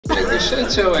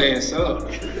shut your ass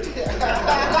up. You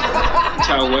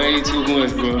talk way too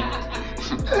much, bro.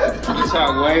 You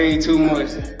talk way too much.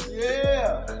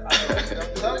 Yeah.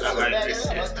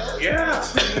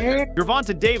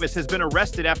 Gervonta Davis has been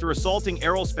arrested after assaulting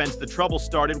Errol Spence. The trouble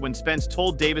started when Spence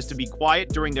told Davis to be quiet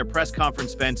during their press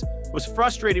conference. Spence was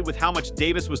frustrated with how much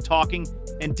Davis was talking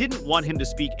and didn't want him to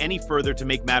speak any further. To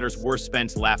make matters worse,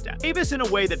 Spence laughed at Davis in a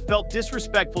way that felt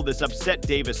disrespectful. This upset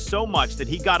Davis so much that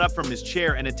he got up from his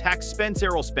chair and attacked Spence.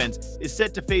 Errol Spence is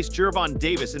set to face Gervonta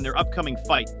Davis in their upcoming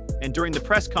fight, and during the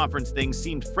press conference things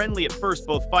seemed friendly at first.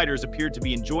 Both fighters appeared to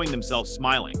be enjoying themselves,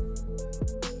 smiling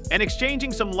and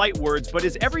exchanging some light words. But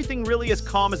is everything really as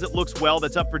calm as it looks? Well,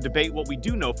 that's up for debate. What we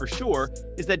do know for sure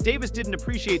is that Davis didn't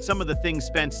appreciate some of the things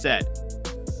Spence said.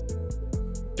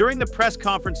 During the press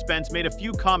conference, Spence made a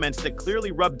few comments that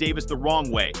clearly rubbed Davis the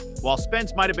wrong way. While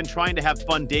Spence might have been trying to have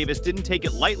fun, Davis didn't take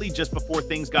it lightly. Just before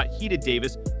things got heated,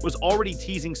 Davis was already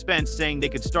teasing Spence, saying they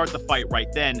could start the fight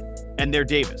right then and there.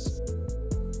 Davis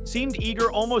seemed eager,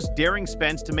 almost daring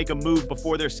Spence to make a move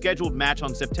before their scheduled match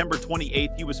on September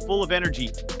 28th. He was full of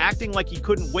energy, acting like he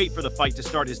couldn't wait for the fight to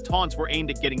start. His taunts were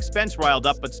aimed at getting Spence riled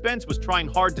up, but Spence was trying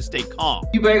hard to stay calm.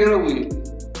 You back it up with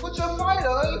it. Put your fighter.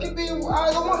 It can be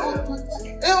either one.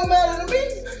 It don't matter to me.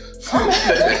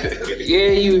 Yeah,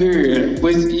 you heard.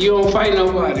 But you don't fight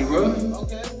nobody, bro.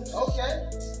 Okay.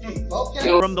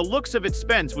 From the looks of it,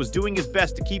 Spence was doing his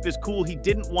best to keep his cool. He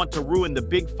didn't want to ruin the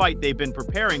big fight they've been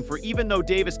preparing for. Even though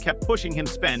Davis kept pushing him,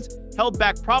 Spence held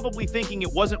back, probably thinking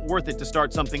it wasn't worth it to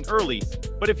start something early.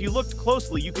 But if you looked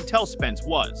closely, you could tell Spence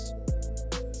was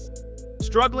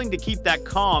struggling to keep that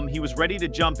calm. He was ready to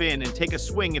jump in and take a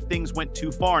swing if things went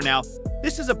too far. Now,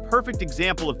 this is a perfect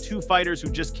example of two fighters who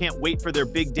just can't wait for their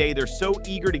big day. They're so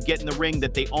eager to get in the ring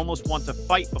that they almost want to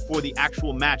fight before the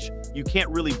actual match. You can't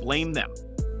really blame them.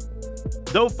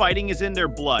 Though fighting is in their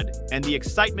blood, and the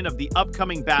excitement of the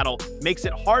upcoming battle makes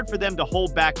it hard for them to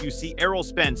hold back. You see, Errol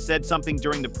Spence said something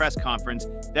during the press conference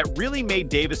that really made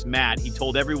Davis mad. He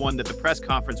told everyone that the press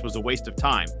conference was a waste of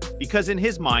time, because in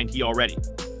his mind, he already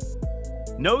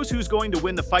knows who's going to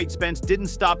win the fight. Spence didn't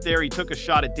stop there. He took a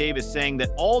shot at Davis, saying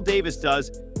that all Davis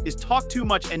does is talk too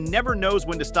much and never knows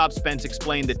when to stop. Spence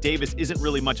explained that Davis isn't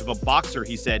really much of a boxer.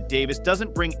 He said Davis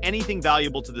doesn't bring anything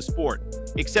valuable to the sport,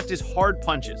 except his hard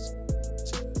punches.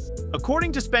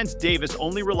 According to Spence, Davis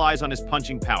only relies on his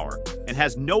punching power and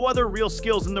has no other real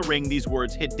skills in the ring. These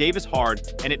words hit Davis hard,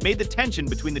 and it made the tension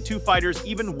between the two fighters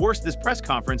even worse. This press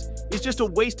conference is just a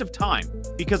waste of time,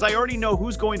 because I already know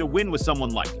who's going to win with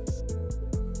someone like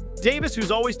Davis, who's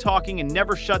always talking and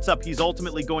never shuts up. He's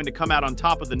ultimately going to come out on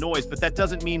top of the noise, but that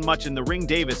doesn't mean much in the ring.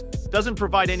 Davis doesn't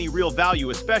provide any real value,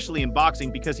 especially in boxing,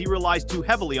 because he relies too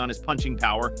heavily on his punching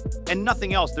power and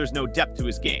nothing else. There's no depth to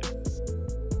his game.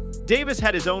 Davis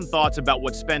had his own thoughts about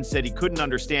what Spence said. He couldn't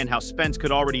understand how Spence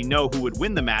could already know who would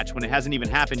win the match when it hasn't even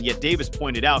happened yet. Davis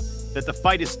pointed out that the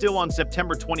fight is still on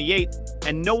September 28th,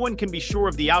 and no one can be sure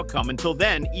of the outcome until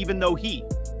then, even though he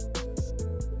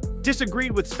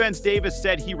disagreed with Spence. Davis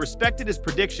said he respected his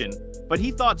prediction, but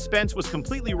he thought Spence was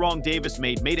completely wrong. Davis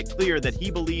made it clear that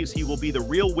he believes he will be the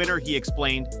real winner. He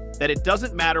explained that it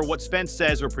doesn't matter what Spence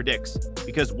says or predicts,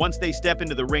 because once they step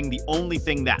into the ring, the only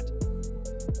thing that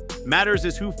matters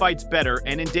is who fights better,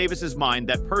 and in Davis's mind,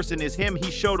 that person is him.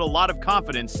 He showed a lot of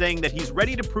confidence, saying that he's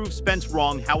ready to prove Spence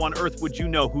wrong. How on earth would you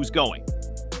know who's going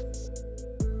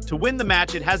to win the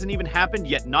match? It hasn't even happened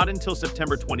yet, not until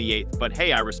September 28th. But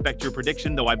hey, I respect your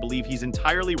prediction, though I believe he's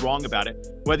entirely wrong about it.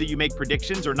 Whether you make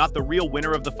predictions or not, the real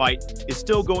winner of the fight is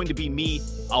still going to be me.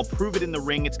 I'll prove it in the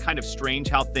ring. It's kind of strange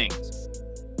how things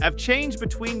have changed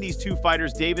between these two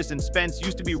fighters. Davis and Spence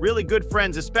used to be really good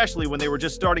friends, especially when they were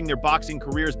just starting their boxing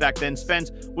careers back then.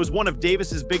 Spence was one of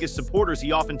Davis's biggest supporters.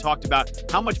 He often talked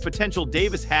about how much potential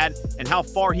Davis had and how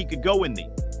far he could go in the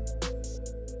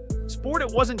sport.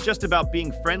 It wasn't just about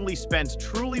being friendly. Spence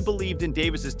truly believed in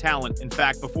Davis's talent. In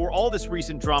fact, before all this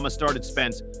recent drama started,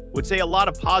 Spence would say a lot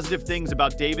of positive things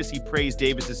about Davis. He praised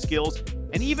Davis's skills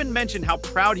and even mentioned how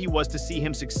proud he was to see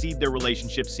him succeed. Their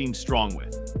relationship seemed strong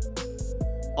with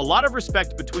a lot of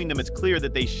respect between them. It's clear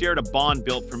that they shared a bond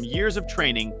built from years of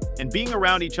training and being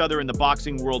around each other in the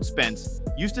boxing world. Spence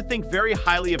used to think very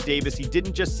highly of Davis. He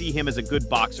didn't just see him as a good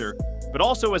boxer, but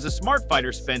also as a smart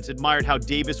fighter. Spence admired how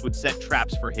Davis would set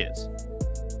traps for his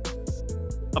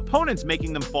opponents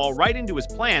making them fall right into his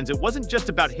plans. It wasn't just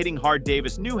about hitting hard.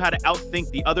 Davis knew how to outthink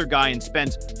the other guy, and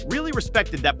Spence really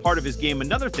respected that part of his game.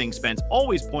 Another thing Spence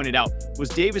always pointed out was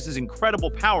Davis's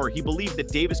incredible power. He believed that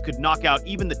Davis could knock out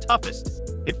even the toughest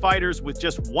hit fighters with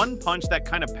just one punch. That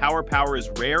kind of power is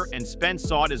rare, and Spence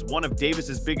saw it as one of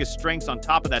Davis's biggest strengths. On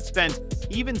top of that, Spence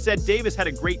even said Davis had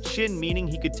a great chin, meaning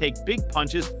he could take big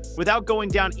punches without going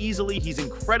down easily. He's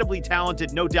incredibly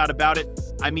talented, no doubt about it.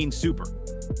 I mean, super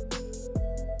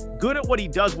good at what he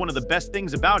does. One of the best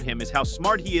things about him is how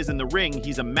smart he is in the ring.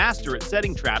 He's a master at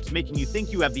setting traps, making you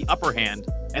think you have the upper hand,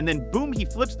 and then boom, he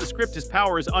flips the script. His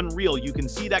power is unreal. You can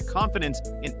see that confidence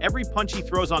in every punch he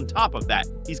throws. On top of that,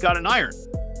 he's got an iron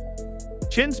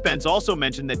chin. Spence also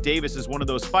mentioned that Davis is one of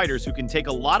those fighters who can take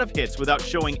a lot of hits without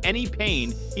showing any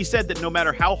pain. He said that no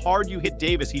matter how hard you hit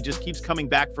Davis, he just keeps coming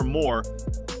back for more.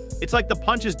 It's like the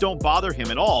punches don't bother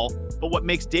him at all, but what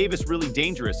makes Davis really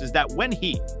dangerous is that when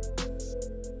he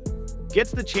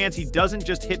gets the chance, he doesn't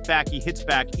just hit back, he hits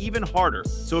back even harder.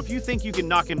 So if you think you can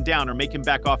knock him down or make him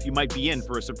back off, you might be in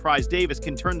for a surprise. Davis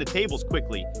can turn the tables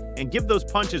quickly and give those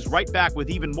punches right back with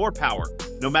even more power.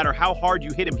 No matter how hard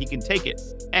you hit him, he can take it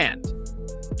and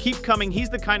keep coming. He's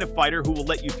the kind of fighter who will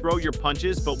let you throw your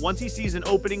punches, but once he sees an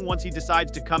opening, once he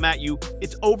decides to come at you,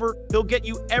 it's over. He'll get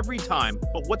you every time.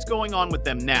 But what's going on with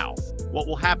them now? What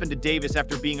will happen to Davis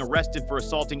after being arrested for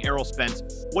assaulting Errol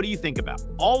Spence? What do you think about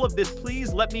all of this?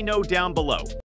 Please let me know down below.